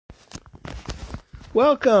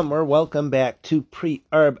Welcome back to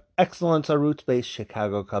Pre-Arb Excellence, a roots-based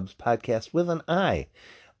Chicago Cubs podcast with an eye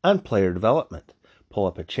on player development. Pull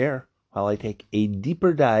up a chair while I take a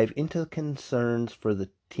deeper dive into concerns for the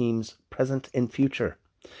team's present and future.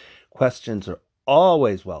 Questions are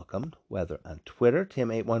always welcomed, whether on Twitter,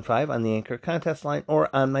 Tim815, on the Anchor contest line, or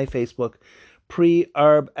on my Facebook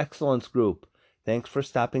Pre-Arb Excellence group. Thanks for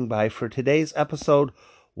stopping by for today's episode,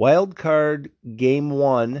 Wild Card Game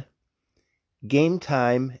 1, Game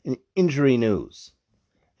time and injury news,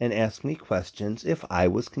 and ask me questions if I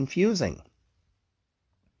was confusing.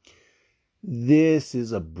 This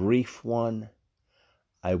is a brief one.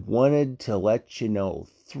 I wanted to let you know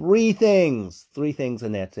three things,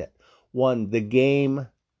 and that's it. One, the game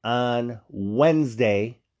on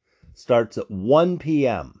Wednesday starts at 1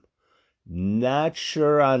 p.m. Not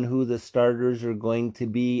sure on who the starters are going to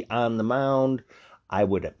be on the mound. I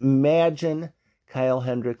would imagine Kyle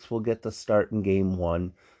Hendricks will get the start in Game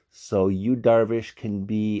 1, so Yu Darvish can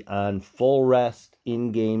be on full rest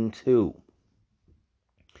in Game 2.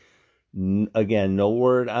 Again, no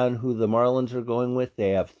word on who the Marlins are going with. They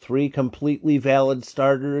have 3 completely valid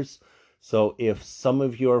starters, so if some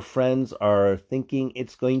of your friends are thinking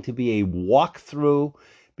it's going to be a walkthrough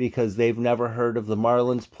because they've never heard of the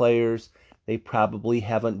Marlins players, they probably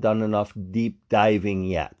haven't done enough deep diving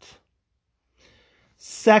yet.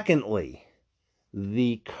 Secondly,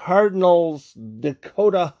 the Cardinals'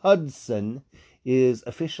 Dakota Hudson is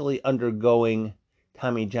officially undergoing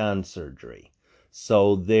Tommy John surgery.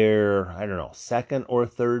 So they're, second or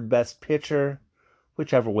third best pitcher,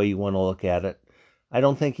 whichever way you want to look at it. I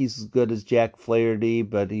don't think he's as good as Jack Flaherty,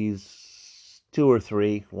 but he's 2 or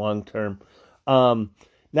 3 long term. Not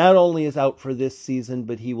only is out for this season,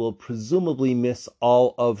 but he will presumably miss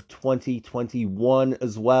all of 2021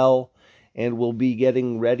 as well, and will be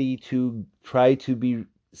getting ready to try to be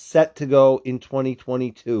set to go in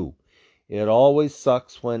 2022. It always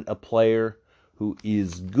sucks when a player who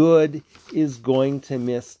is good is going to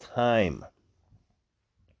miss time.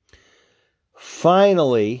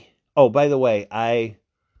 Finally, by the way, I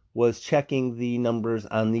was checking the numbers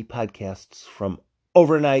on the podcasts from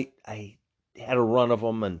overnight. I had a run of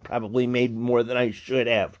them and probably made more than I should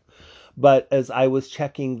have. But as I was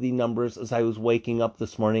checking the numbers, as I was waking up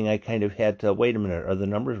this morning, I kind of had to, wait a minute, are the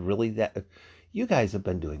numbers really that? You guys have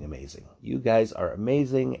been doing amazing. You guys are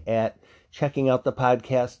amazing at checking out the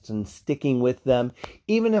podcasts and sticking with them.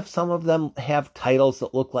 Even if some of them have titles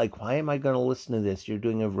that look like, why am I going to listen to this? You're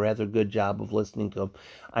doing a rather good job of listening to them.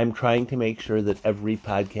 I'm trying to make sure that every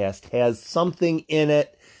podcast has something in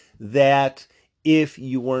it that if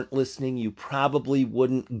you weren't listening, you probably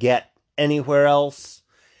wouldn't get anywhere else.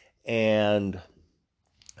 And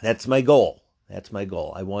that's my goal.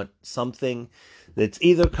 I want something that's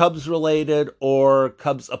either Cubs related or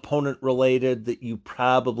Cubs opponent related that you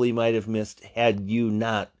probably might have missed had you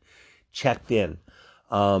not checked in.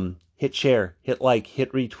 Hit share, hit like,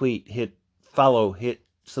 hit retweet, hit follow, hit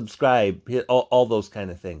subscribe, hit all those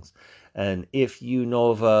kind of things. And if you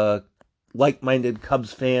know of a like-minded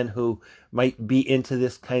Cubs fan who might be into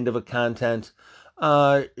this kind of a content,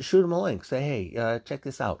 shoot them a link. Say, hey, check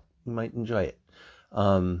this out. You might enjoy it.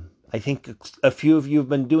 I think a few of you have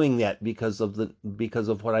been doing that because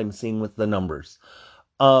of what I'm seeing with the numbers.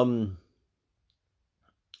 Anchor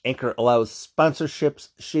allows sponsorships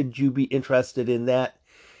should you be interested in that.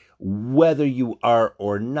 Whether you are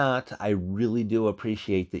or not, I really do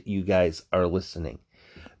appreciate that you guys are listening.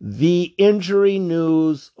 The injury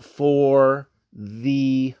news for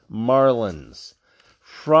the Marlins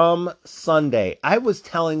from Sunday. I was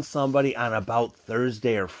telling somebody on about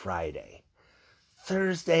Thursday or Friday.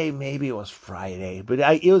 Thursday, maybe it was Friday, but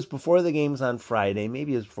it was before the games on Friday.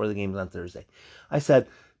 Maybe it was before the games on Thursday. I said,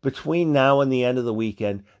 between now and the end of the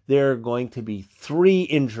weekend, there are going to be 3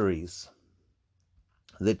 injuries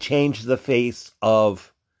that change the face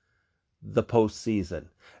of the postseason.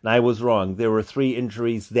 And I was wrong. There were 3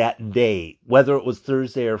 injuries that day, whether it was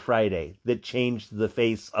Thursday or Friday, that changed the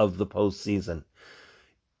face of the postseason.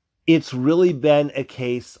 It's really been a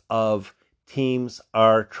case of teams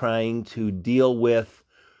are trying to deal with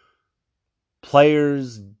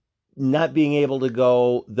players not being able to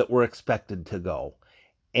go that were expected to go.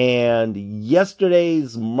 And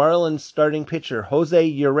yesterday's Marlins starting pitcher,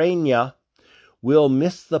 Jose Urena, will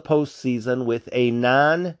miss the postseason with a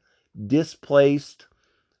non-displaced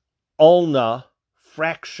ulna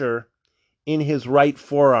fracture in his right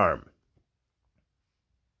forearm.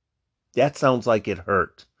 That sounds like it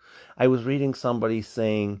hurt. I was reading somebody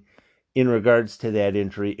saying in regards to that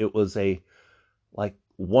injury, it was a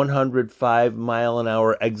 105 mile an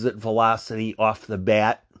hour exit velocity off the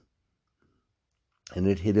bat, and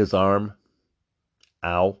it hit his arm.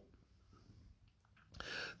 Ow.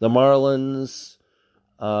 The Marlins'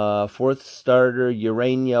 fourth starter,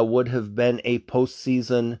 Urania, would have been a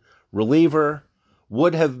postseason reliever.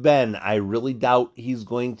 Would have been. I really doubt he's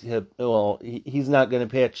going to. Well, he's not going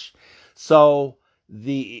to pitch. So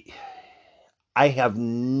I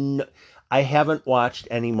haven't watched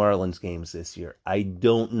any Marlins games this year. I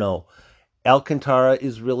don't know. Alcantara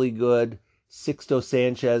is really good. Sixto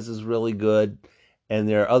Sanchez is really good. And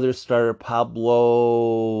their other starter,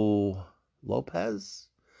 Pablo Lopez,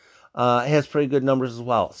 has pretty good numbers as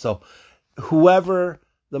well. So whoever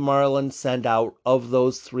the Marlins send out of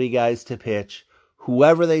those three guys to pitch,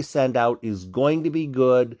 whoever they send out is going to be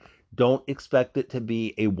good. Don't expect it to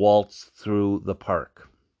be a waltz through the park.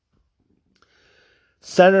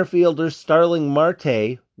 Center fielder Starling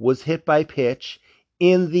Marte was hit by pitch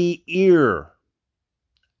in the ear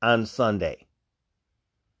on Sunday,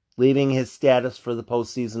 leaving his status for the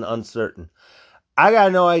postseason uncertain. I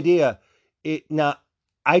got no idea.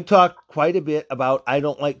 I talked quite a bit about I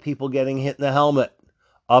don't like people getting hit in the helmet.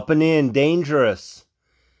 Up and in, dangerous.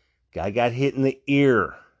 Guy got hit in the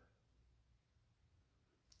ear.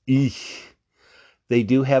 Eesh. They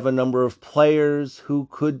do have a number of players who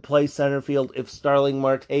could play center field if Starling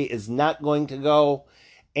Marte is not going to go.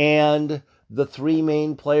 And the three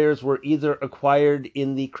main players were either acquired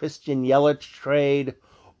in the Christian Yelich trade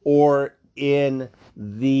or in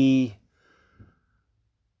the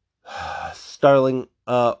Starling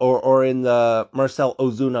or in the Marcell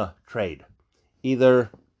Ozuna trade. They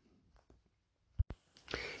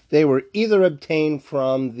were either obtained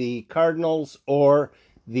from the Cardinals or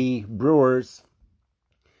the Brewers.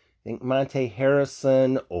 I think Monte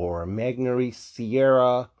Harrison or Magneuris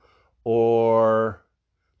Sierra or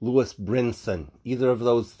Lewis Brinson. Either of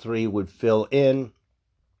those three would fill in.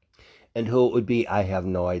 And who it would be, I have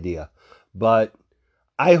no idea. But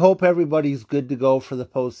I hope everybody's good to go for the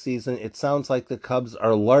postseason. It sounds like the Cubs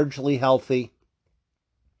are largely healthy.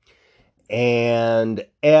 And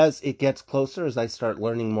as it gets closer, as I start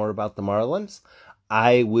learning more about the Marlins,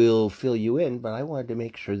 I will fill you in. But I wanted to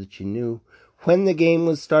make sure that you knew when the game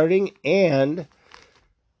was starting and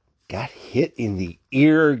got hit in the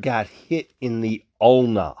ear, got hit in the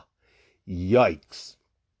ulna. Yikes.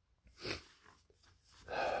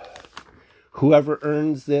 Whoever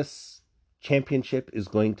earns this championship is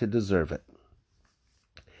going to deserve it.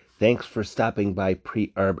 Thanks for stopping by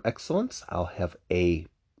Pre-Arb Excellence. I'll have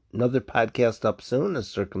another podcast up soon as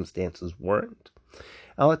circumstances warrant.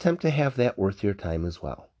 I'll attempt to have that worth your time as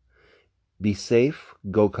well. Be safe,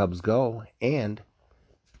 go Cubs go, and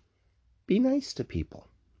be nice to people.